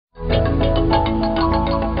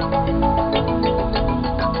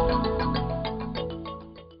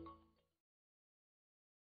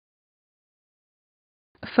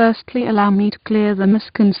Firstly, allow me to clear the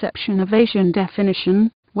misconception of Asian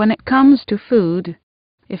definition when it comes to food.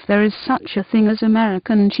 If there is such a thing as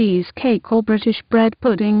American cheesecake or British bread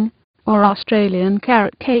pudding, or Australian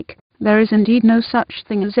carrot cake, there is indeed no such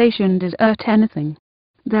thing as Asian dessert anything.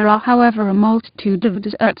 There are, however, a multitude of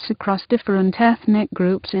desserts across different ethnic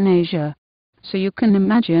groups in Asia. So you can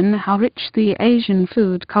imagine how rich the Asian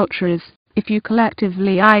food culture is if you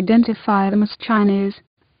collectively identify them as Chinese,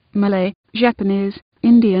 Malay, Japanese,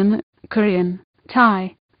 Indian, Korean,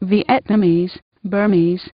 Thai, Vietnamese,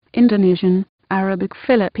 Burmese, Indonesian, Arabic,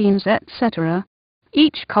 Philippines, etc.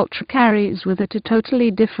 Each culture carries with it a totally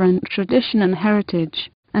different tradition and heritage,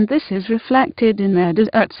 and this is reflected in their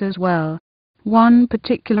desserts as well. One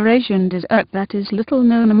particular Asian dessert that is little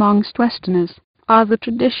known amongst Westerners are the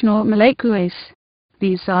traditional Malay kuehs.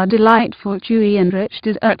 These are delightful, chewy and rich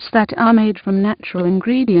desserts that are made from natural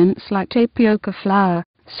ingredients like tapioca flour,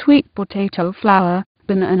 sweet potato flour,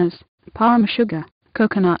 bananas, palm sugar,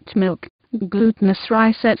 coconut milk, glutinous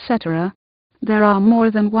rice, etc. There are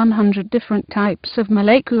more than 100 different types of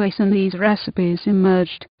Malay kuehs, and these recipes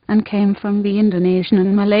emerged and came from the Indonesian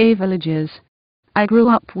and Malay villages. I grew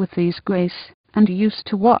up with these kuehs, and used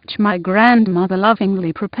to watch my grandmother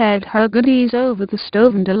lovingly prepared her goodies over the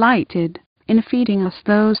stove and delighted in feeding us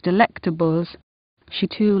those delectables. She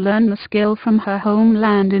too learned the skill from her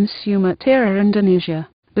homeland in Sumatera, Indonesia,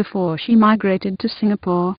 before she migrated to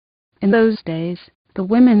Singapore. In those days, the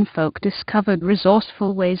women folk discovered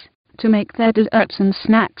resourceful ways to make their desserts and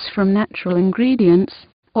snacks from natural ingredients,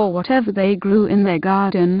 or whatever they grew in their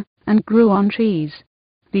garden and grew on trees.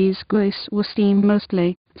 These kuehs were steamed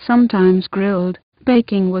mostly, sometimes grilled.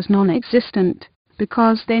 Baking was non-existent,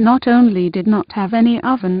 because they not only did not have any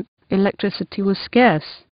oven, electricity was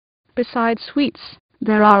scarce. Besides sweets,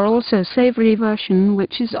 there are also savory version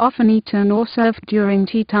which is often eaten or served during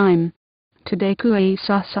tea time. Today kuehs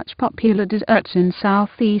are such popular desserts in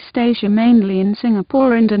Southeast Asia, mainly in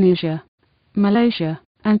Singapore, Indonesia, Malaysia,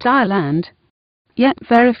 and Thailand. Yet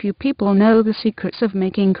very few people know the secrets of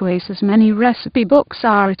making kuehs, as many recipe books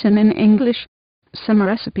are written in English. Some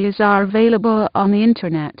recipes are available on the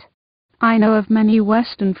internet. I know of many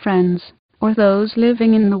Western friends, or those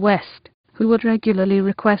living in the West, who would regularly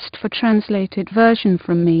request for translated version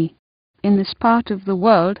from me. In this part of the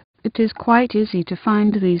world, it is quite easy to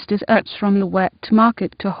find these desserts from the wet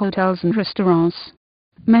market to hotels and restaurants.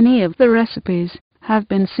 Many of the recipes have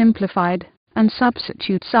been simplified, and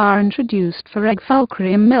substitutes are introduced. For egg, full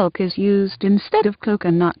cream milk is used instead of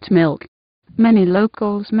coconut milk. Many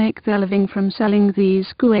locals make their living from selling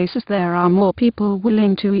these kuehs, as there are more people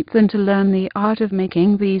willing to eat than to learn the art of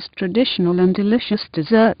making these traditional and delicious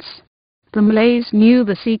desserts. The Malays knew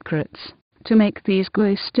the secrets to make these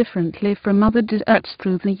kuehs differently from other desserts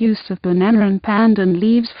through the use of banana and pandan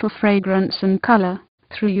leaves for fragrance and color,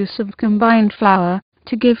 through use of combined flour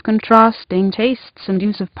to give contrasting tastes, and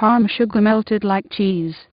use of palm sugar melted like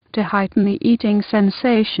cheese to heighten the eating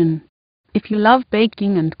sensation. If you love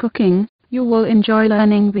baking and cooking, you will enjoy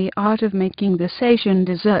learning the art of making this Asian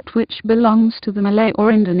dessert, which belongs to the Malay or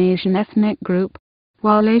Indonesian ethnic group.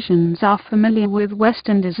 While Asians are familiar with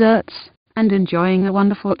Western desserts and enjoying a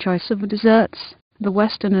wonderful choice of desserts, the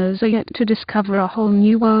Westerners are yet to discover a whole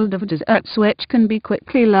new world of desserts which can be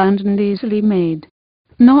quickly learned and easily made.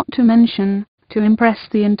 Not to mention, to impress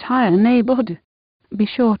the entire neighborhood. Be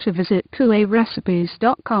sure to visit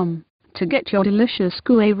kuehrecipes.com to get your delicious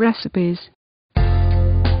kueh recipes.